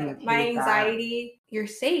this. Like, my anxiety. That. You're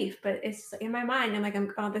safe, but it's in my mind. I'm like,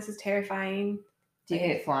 oh, this is terrifying. Do you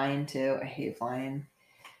hate flying too? I hate flying.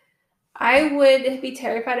 I would be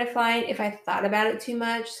terrified of flying if I thought about it too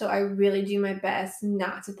much. So I really do my best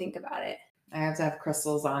not to think about it. I have to have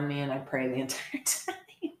crystals on me, and I pray the entire time.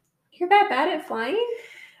 You're that bad at flying?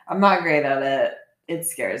 I'm not great at it. It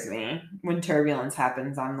scares me. When turbulence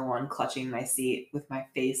happens, I'm the one clutching my seat with my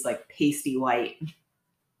face like pasty white.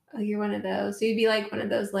 Oh, you're one of those. So you'd be like one of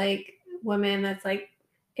those like women that's like,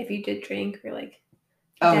 if you did drink, you're like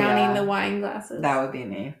downing the wine glasses. That would be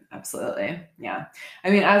me. Absolutely. Yeah. I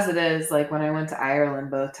mean, as it is, like when I went to Ireland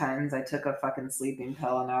both times, I took a fucking sleeping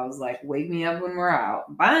pill, and I was like, wake me up when we're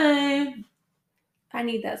out. Bye. I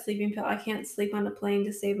need that sleeping pill. I can't sleep on a plane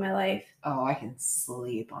to save my life. Oh, I can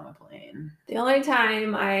sleep on a plane. The only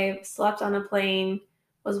time I slept on a plane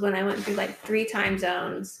was when I went through like 3 time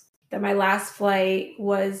zones. That my last flight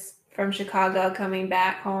was from Chicago coming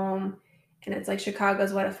back home. And it's like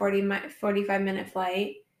Chicago's what, a 45-minute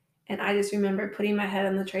flight. And I just remember putting my head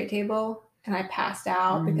on the tray table and I passed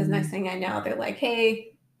out because next thing I know, they're like,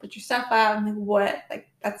 hey, put your stuff out. I'm like, what? Like,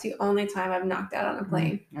 that's the only time I've knocked out on a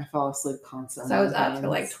plane. I fall asleep constantly. So I was up for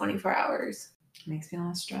like 24 hours. Makes me a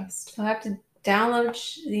little stressed. So I have to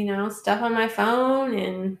download, stuff on my phone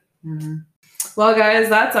and... Well, guys,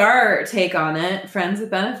 that's our take on it. Friends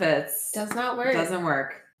with benefits. Does not work. Doesn't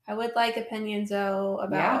work. I would like opinions, though,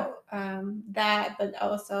 about that, but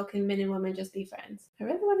also, can men and women just be friends? I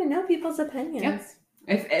really want to know people's opinions. Yes.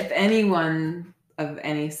 If anyone of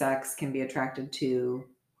any sex can be attracted to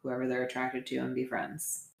whoever they're attracted to and be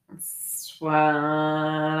friends. That's what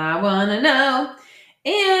I want to know.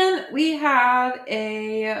 And we have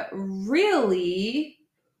a really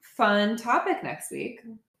fun topic next week.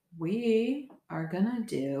 We are gonna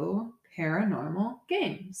do paranormal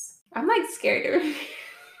games. I'm like scared to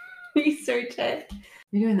research it.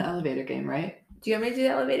 You're doing the elevator game, right? Do you want me to do the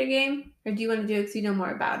elevator game? Or do you want to do it because you know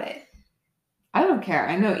more about it? I don't care.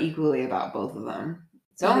 I know equally about both of them.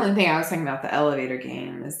 The only thing I was talking about the elevator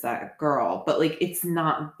game is that girl, but like it's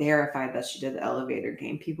not verified that she did the elevator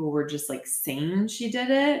game. People were just like saying she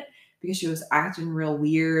did it because she was acting real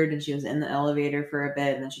weird and she was in the elevator for a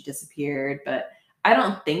bit and then she disappeared. But I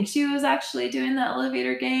don't think she was actually doing the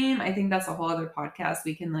elevator game. I think that's a whole other podcast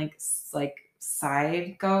we can like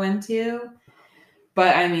side go into.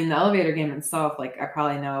 But I mean, the elevator game itself, like I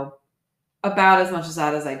probably know about as much as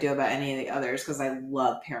that as I do about any of the others because I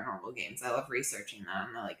love paranormal games. I love researching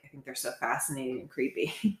them. I think they're so fascinating and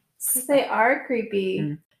creepy. Because they are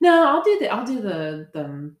creepy. No, I'll do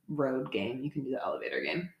the road game. You can do the elevator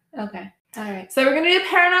game. Okay. All right. So we're gonna do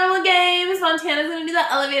paranormal games. Montana's gonna do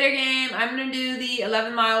the elevator game. I'm gonna do the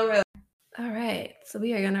 11-mile road. All right. So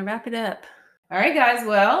we are gonna wrap it up. All right, guys.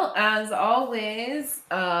 Well, as always,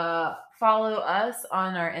 follow us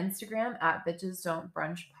on our Instagram at Bitches Don't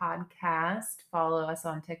Brunch Podcast. Follow us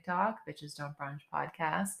on TikTok, Bitches Don't Brunch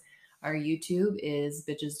Podcast. Our YouTube is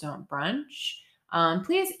Bitches Don't Brunch.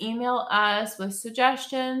 Please email us with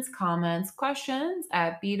suggestions, comments, questions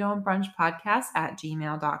at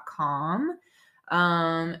bedon'tbrunchpodcast@gmail.com.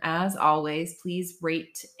 As always, please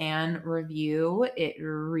rate and review. It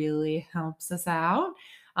really helps us out.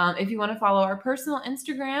 If you want to follow our personal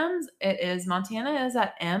Instagrams, it is Montana is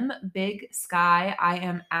at MBigSky. I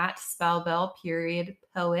am at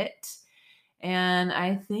Spellbell_poet. And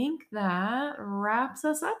I think that wraps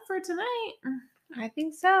us up for tonight. I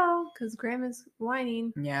think so, because Graham is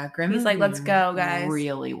whining. Yeah, Graham He's is like, let's go, guys.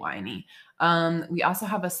 Really whiny. We also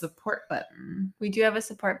have a support button. We do have a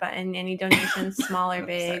support button. Any donations, small or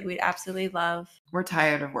big, we'd absolutely love. We're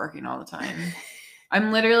tired of working all the time.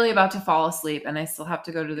 I'm literally about to fall asleep and I still have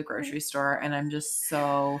to go to the grocery store and I'm just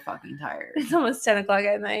so fucking tired. It's almost 10 o'clock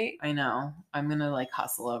at night. I know. I'm going to like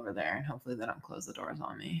hustle over there and hopefully they don't close the doors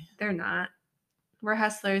on me. They're not. We're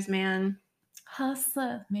hustlers, man.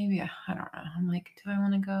 Hustler. Maybe. I don't know. I'm like, do I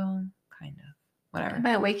want to go? Kind of. Whatever. I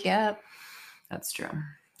might wake you up. That's true.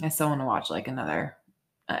 I still want to watch like another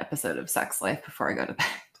episode of Sex Life before I go to bed.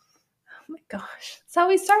 Oh my gosh. That's how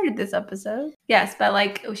we started this episode. Yes, but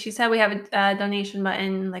like she said, we have a donation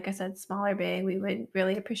button. Like I said, small or big. We would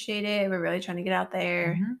really appreciate it. We're really trying to get out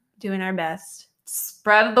there, doing our best.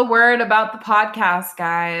 Spread the word about the podcast,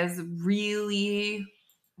 guys. Really,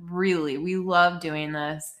 really. We love doing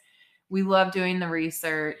this. We love doing the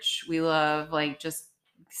research. We love like just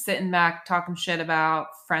sitting back, talking shit about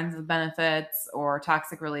friends with benefits or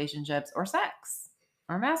toxic relationships or sex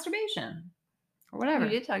or masturbation or whatever.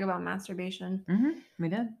 We did talk about masturbation. We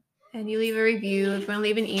did. And you leave a review. If you want to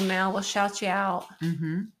leave an email, we'll shout you out.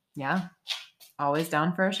 Yeah. Always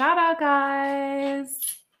down for a shout out,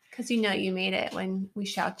 guys. Because you know you made it when we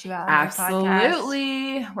shout you out.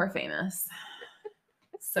 Absolutely. We're famous.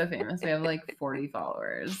 So famous. We have like 40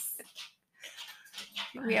 followers.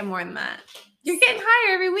 We have more than that. You're getting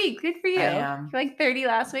higher every week. Good for you. I am. You're like 30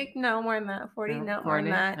 last week. No, more than that. 40. No, 40. more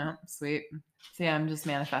than that. No, sweet. So yeah, I'm just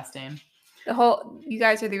manifesting. You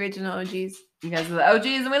guys are the original OGs. You guys are the OGs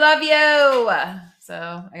and we love you.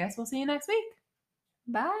 So I guess we'll see you next week.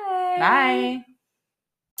 Bye. Bye.